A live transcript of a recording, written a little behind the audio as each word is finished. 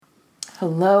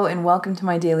Hello and welcome to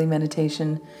my daily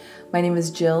meditation. My name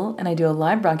is Jill and I do a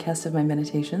live broadcast of my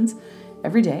meditations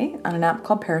every day on an app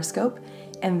called Periscope,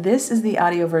 and this is the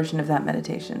audio version of that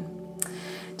meditation.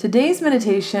 Today's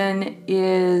meditation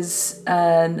is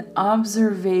an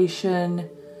observation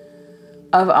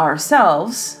of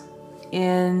ourselves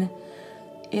in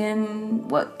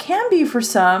what can be for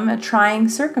some a trying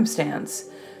circumstance.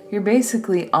 You're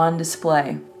basically on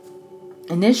display.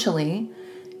 Initially,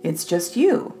 it's just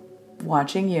you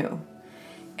watching you.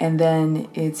 And then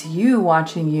it's you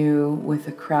watching you with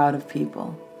a crowd of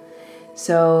people.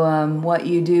 So what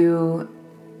you do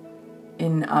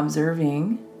in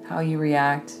observing, how you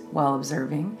react while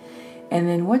observing, and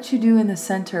then what you do in the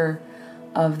center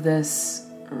of this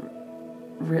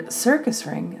circus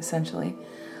ring, essentially,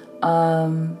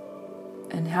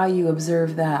 and how you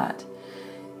observe that.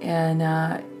 And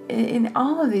in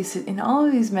all of these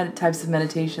types of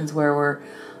meditations where we're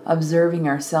observing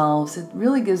ourselves, it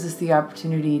really gives us the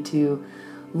opportunity to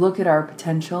look at our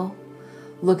potential,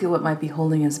 look at what might be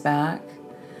holding us back.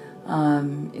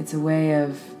 It's a way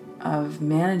of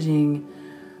managing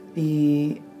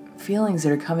the feelings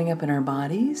that are coming up in our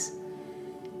bodies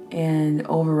and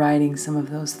overriding some of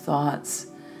those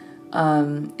thoughts.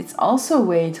 It's also a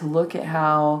way to look at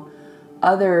how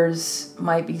others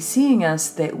might be seeing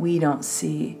us that we don't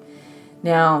see.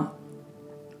 Now,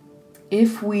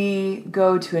 if we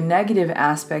go to a negative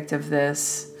aspect of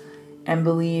this and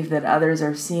believe that others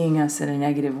are seeing us in a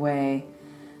negative way,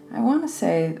 I want to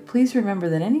say, please remember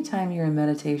that anytime you're in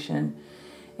meditation,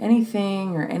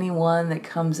 anything or anyone that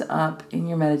comes up in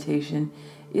your meditation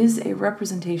is a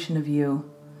representation of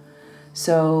you.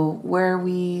 So where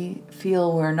we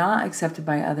feel we're not accepted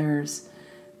by others,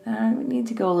 we need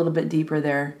to go a little bit deeper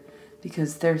there,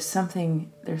 because there's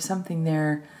something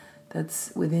there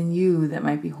that's within you that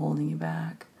might be holding you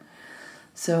back.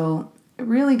 So a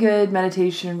really good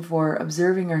meditation for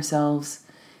observing ourselves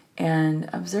and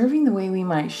observing the way we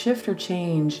might shift or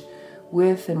change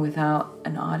with and without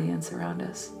an audience around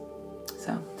us.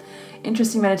 So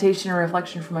interesting meditation and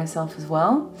reflection for myself as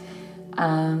well.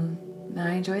 I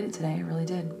enjoyed it today, I really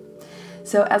did.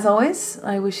 So as always,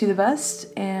 I wish you the best,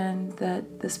 and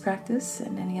that this practice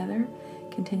and any other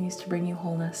continues to bring you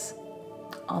wholeness.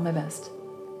 All my best.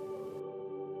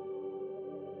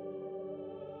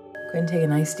 Go ahead and take a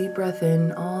nice deep breath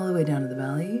in all the way down to the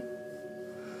belly.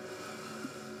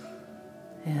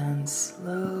 And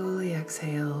slowly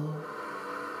exhale.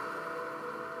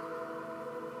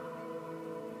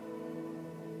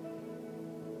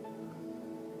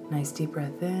 Nice deep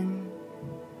breath in.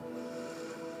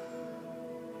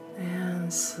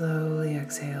 And slowly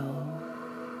exhale.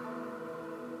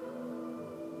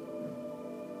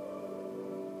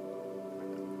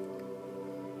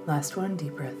 Last one,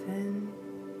 deep breath in.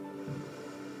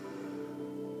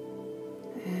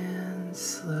 And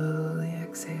slowly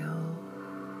exhale.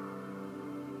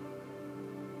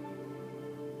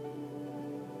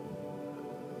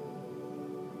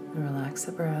 And relax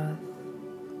the breath.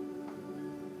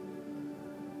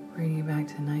 Bring you back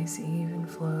to a nice even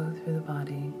flow through the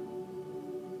body.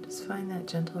 Just find that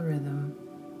gentle rhythm.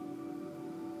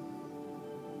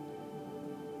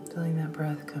 Feeling that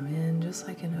breath come in just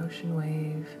like an ocean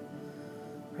wave.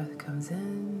 Breath comes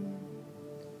in,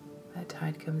 that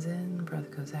tide comes in, breath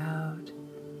goes out,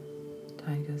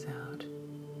 tide goes out.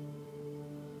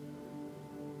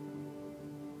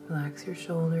 Relax your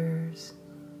shoulders.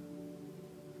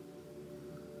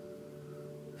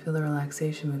 Feel the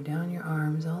relaxation move down your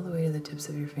arms all the way to the tips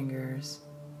of your fingers.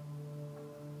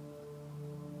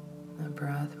 That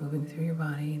breath moving through your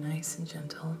body, nice and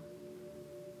gentle.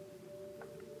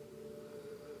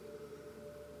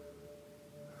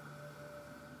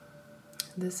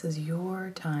 This is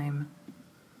your time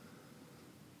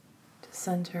to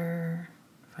center,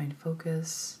 find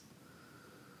focus,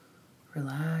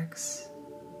 relax,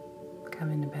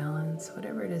 come into balance,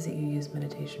 whatever it is that you use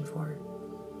meditation for.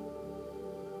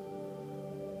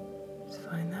 Just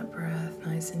find that breath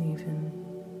nice and even.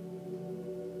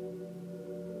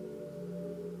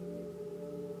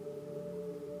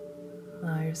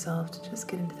 Allow yourself to just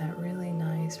get into that really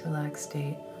nice, relaxed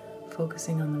state,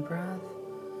 focusing on the breath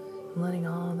and letting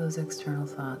all those external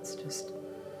thoughts just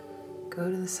go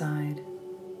to the side.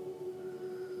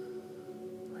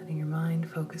 Letting your mind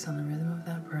focus on the rhythm of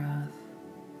that breath.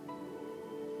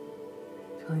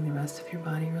 Feeling the rest of your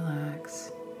body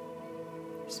relax.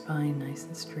 Your spine nice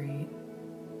and straight.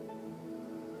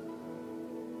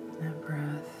 And that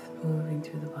breath moving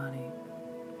through the body.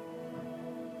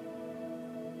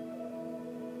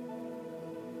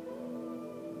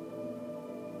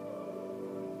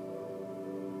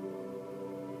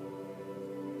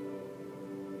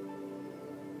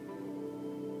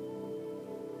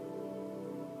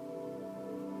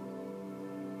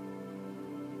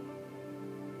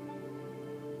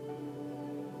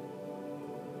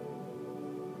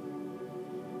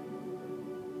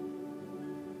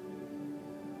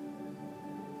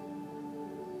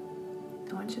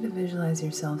 I want you to visualize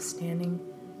yourself standing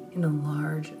in a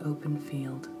large open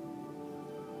field.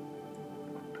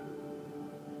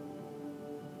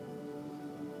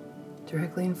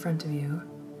 Directly in front of you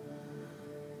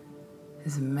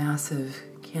is a massive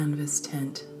canvas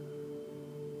tent.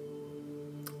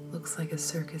 Looks like a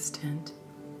circus tent.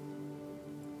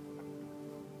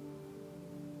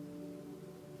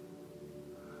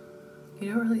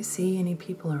 You don't really see any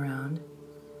people around,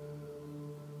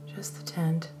 just the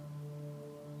tent,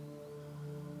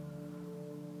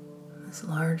 this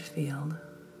large field.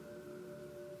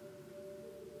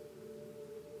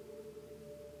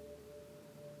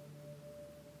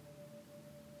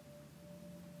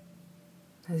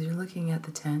 As you're looking at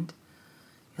the tent,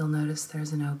 you'll notice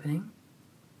there's an opening,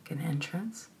 like an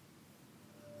entrance.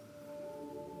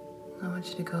 I want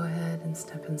you to go ahead and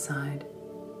step inside.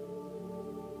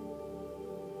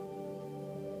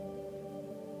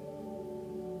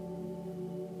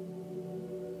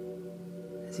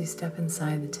 As you step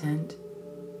inside the tent,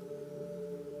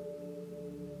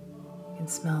 you can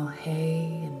smell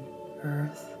hay and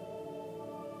earth.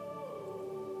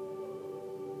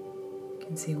 You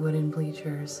can see wooden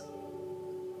bleachers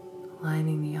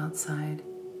lining the outside.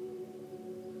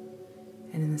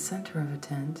 And in the center of a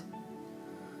tent,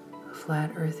 a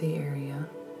flat earthy area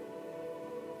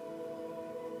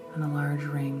and a large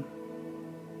ring.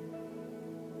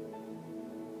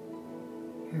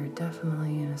 You're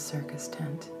definitely in a circus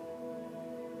tent.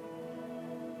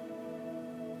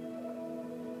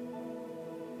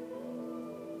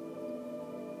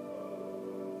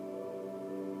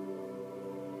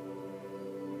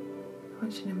 I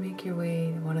want you to make your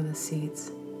way to one of the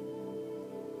seats.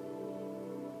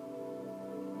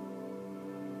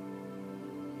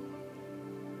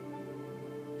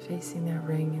 Facing that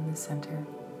ring in the center.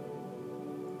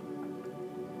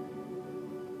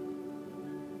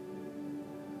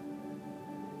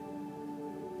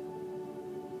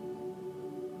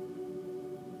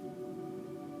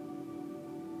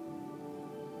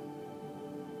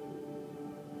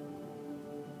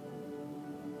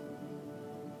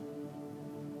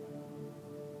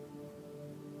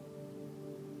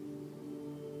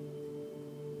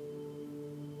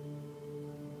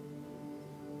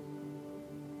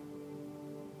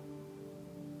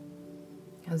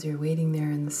 As you're waiting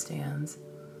there in the stands,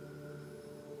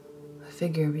 a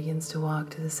figure begins to walk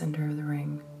to the center of the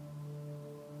ring.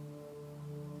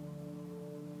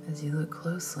 As you look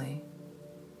closely,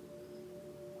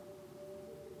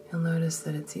 you'll notice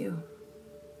that it's you.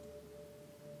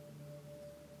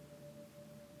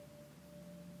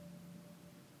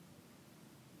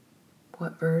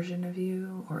 What version of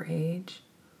you or age?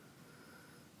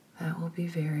 That will be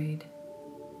varied.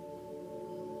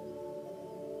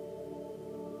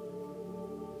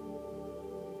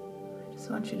 I just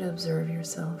want you to observe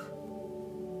yourself.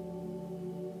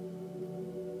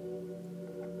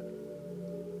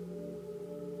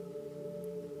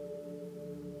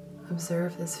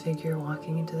 Observe this figure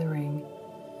walking into the ring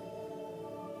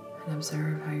and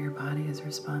observe how your body is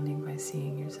responding by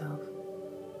seeing yourself.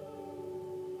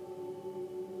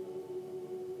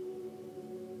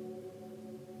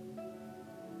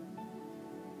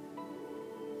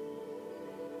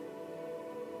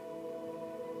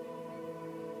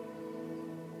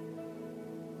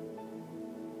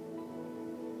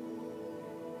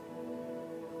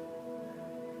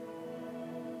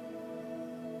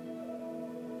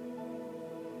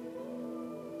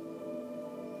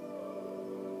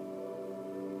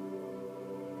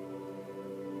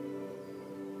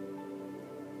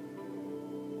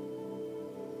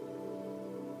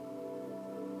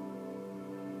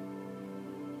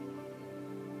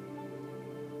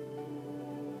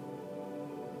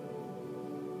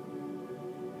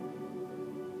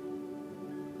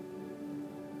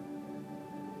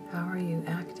 How are you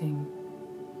acting?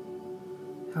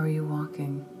 How are you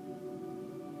walking?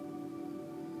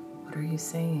 What are you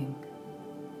saying?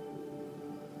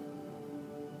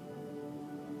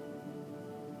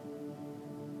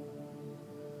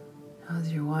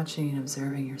 As you're watching and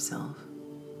observing yourself,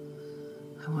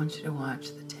 I want you to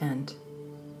watch the tent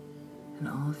and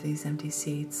all of these empty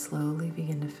seats slowly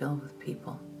begin to fill with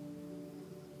people.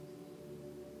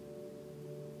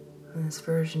 And this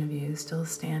version of you still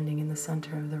standing in the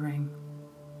center of the ring.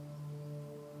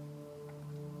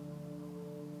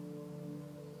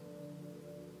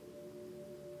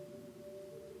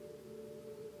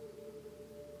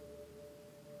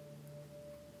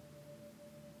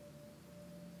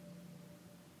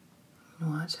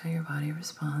 And watch how your body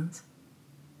responds.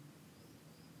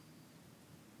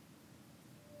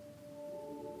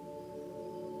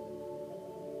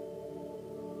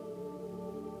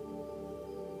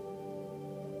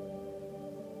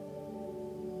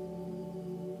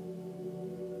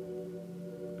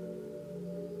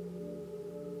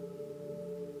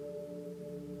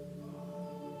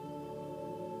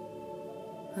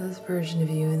 This version of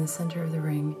you in the center of the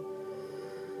ring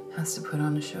has to put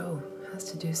on a show,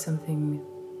 has to do something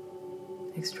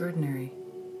extraordinary.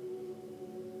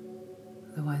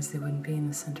 Otherwise, they wouldn't be in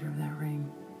the center of that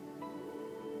ring.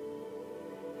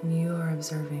 And you are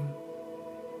observing.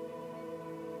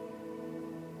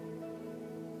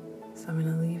 So I'm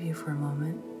going to leave you for a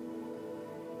moment.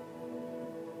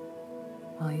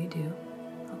 While you do,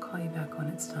 I'll call you back when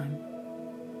it's time.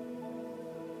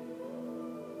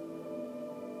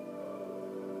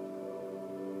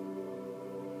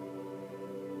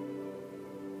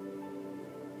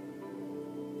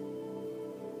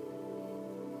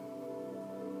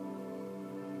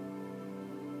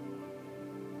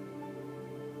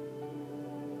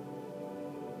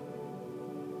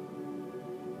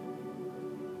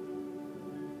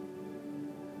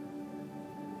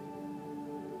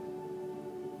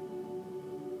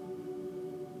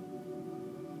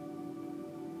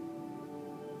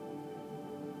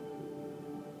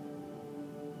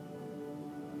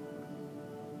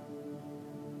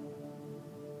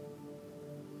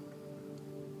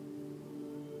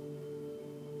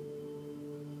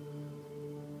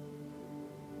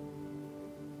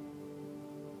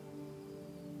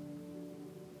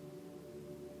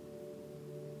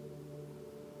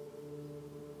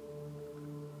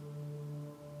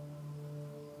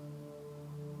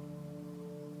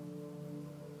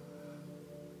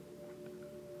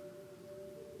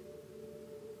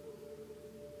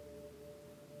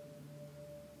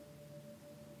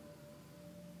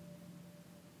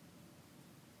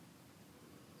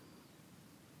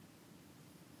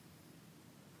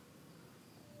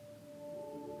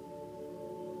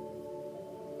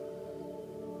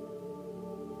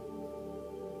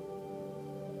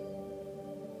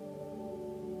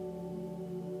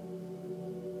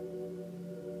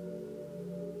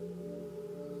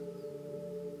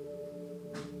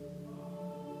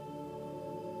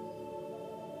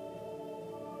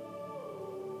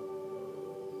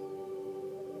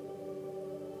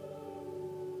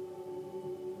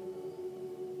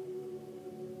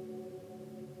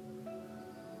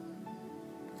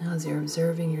 Now, as you're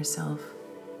observing yourself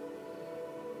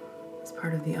as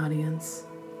part of the audience,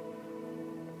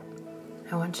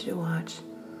 I want you to watch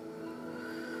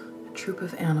a troop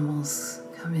of animals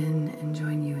come in and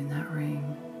join you in that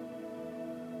ring.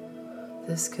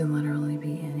 This can literally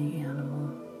be any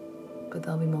animal, but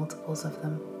there'll be multiples of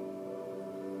them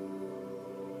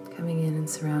coming in and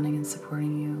surrounding and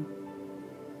supporting you,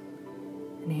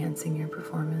 enhancing your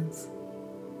performance.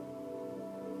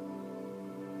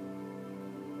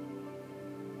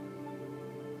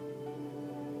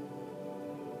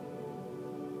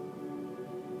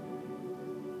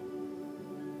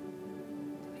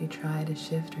 If you try to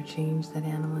shift or change that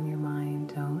animal in your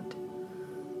mind, don't.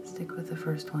 Stick with the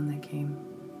first one that came.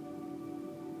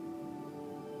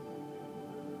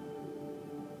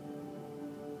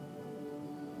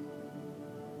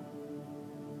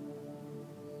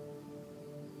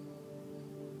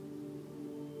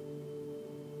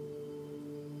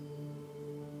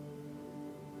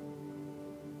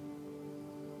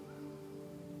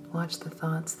 Watch the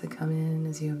thoughts that come in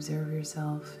as you observe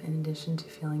yourself, in addition to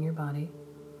feeling your body.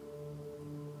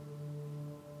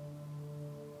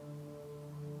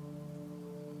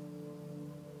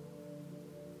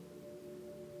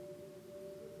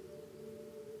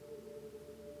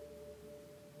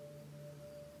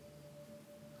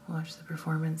 Watch the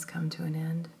performance come to an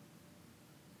end.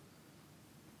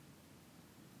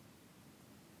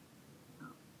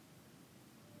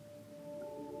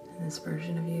 And this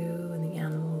version of you and the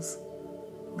animals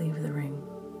leave the ring.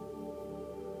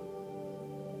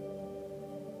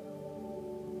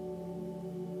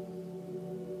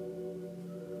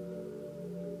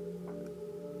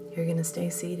 You're going to stay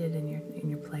seated in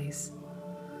your place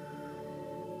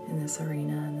in this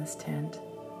arena, in this tent.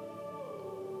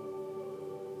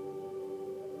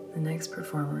 The next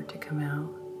performer to come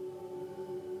out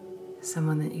is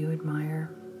someone that you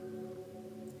admire.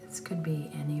 This could be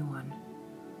anyone.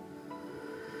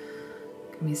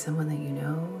 It could be someone that you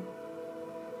know.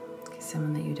 It could be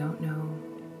someone that you don't know.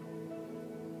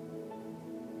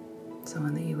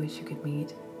 Someone that you wish you could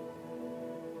meet,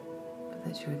 but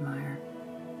that you admire,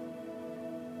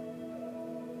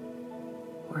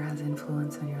 or has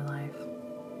influence on your life.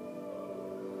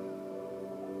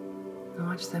 And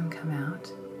watch them come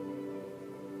out,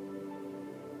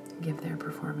 give their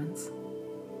performance.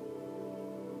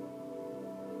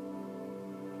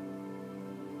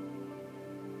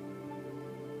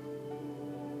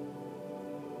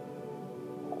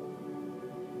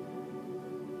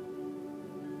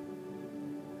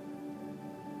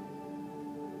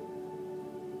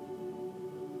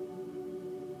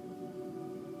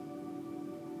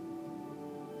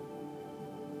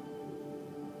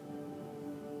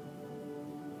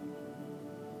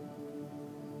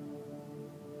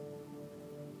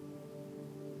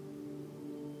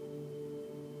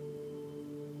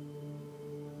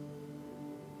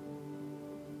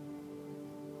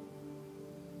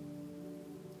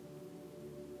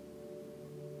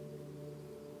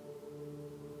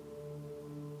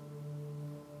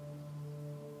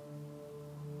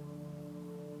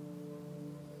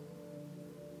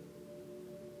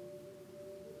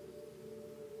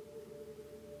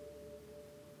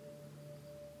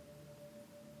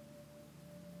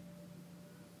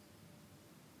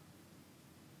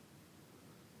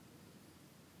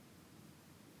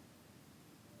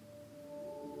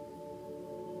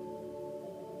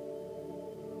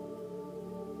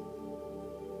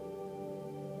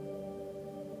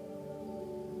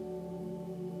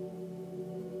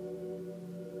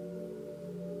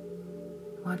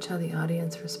 Watch how the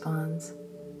audience responds,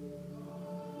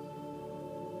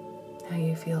 how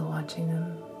you feel watching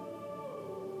them.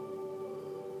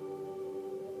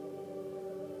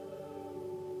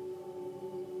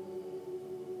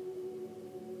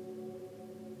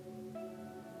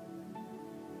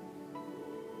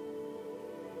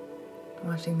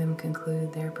 Watching them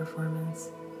conclude their performance,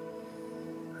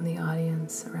 and the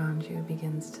audience around you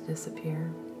begins to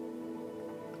disappear.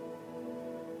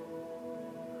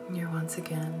 You're once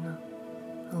again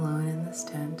alone in this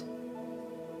tent.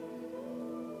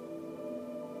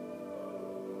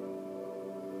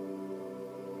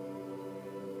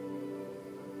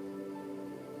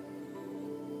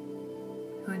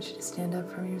 I want you to stand up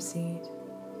from your seat.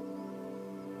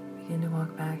 Begin to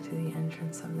walk back to the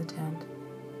entrance of the tent.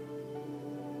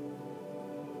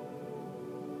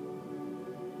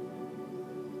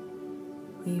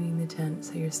 Leaving the tent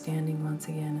so you're standing once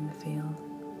again in the field.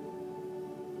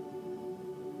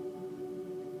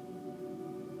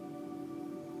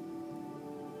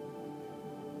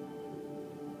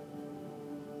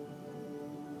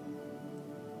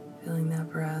 Feeling that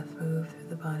breath move through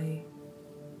the body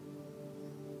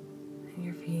and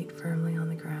your feet firmly on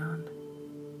the ground.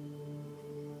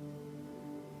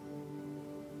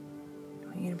 I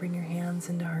want you to bring your hands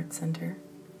into heart center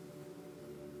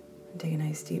and take a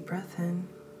nice deep breath in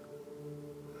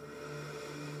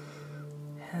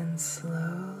and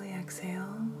slowly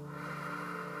exhale.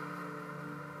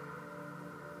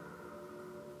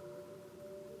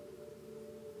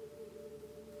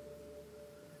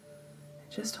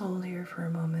 Just hold here for a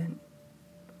moment,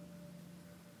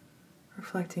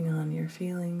 reflecting on your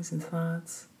feelings and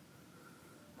thoughts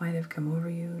might have come over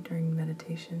you during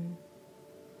meditation.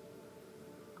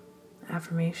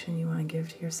 Affirmation you want to give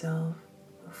to yourself,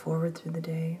 move forward through the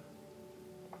day,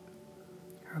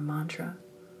 or a mantra.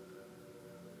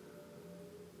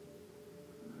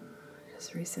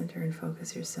 Just recenter and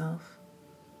focus yourself.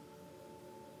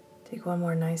 Take one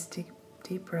more nice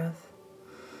deep breath.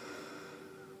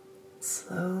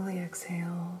 Slowly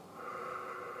exhale.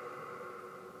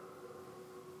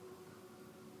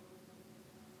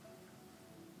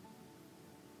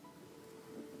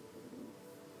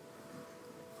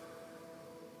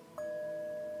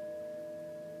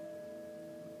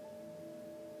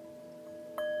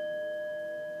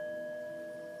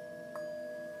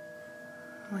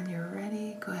 When you're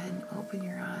ready, go ahead and open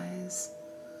your eyes.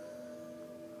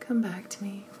 Come back to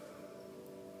me.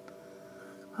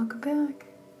 Welcome back.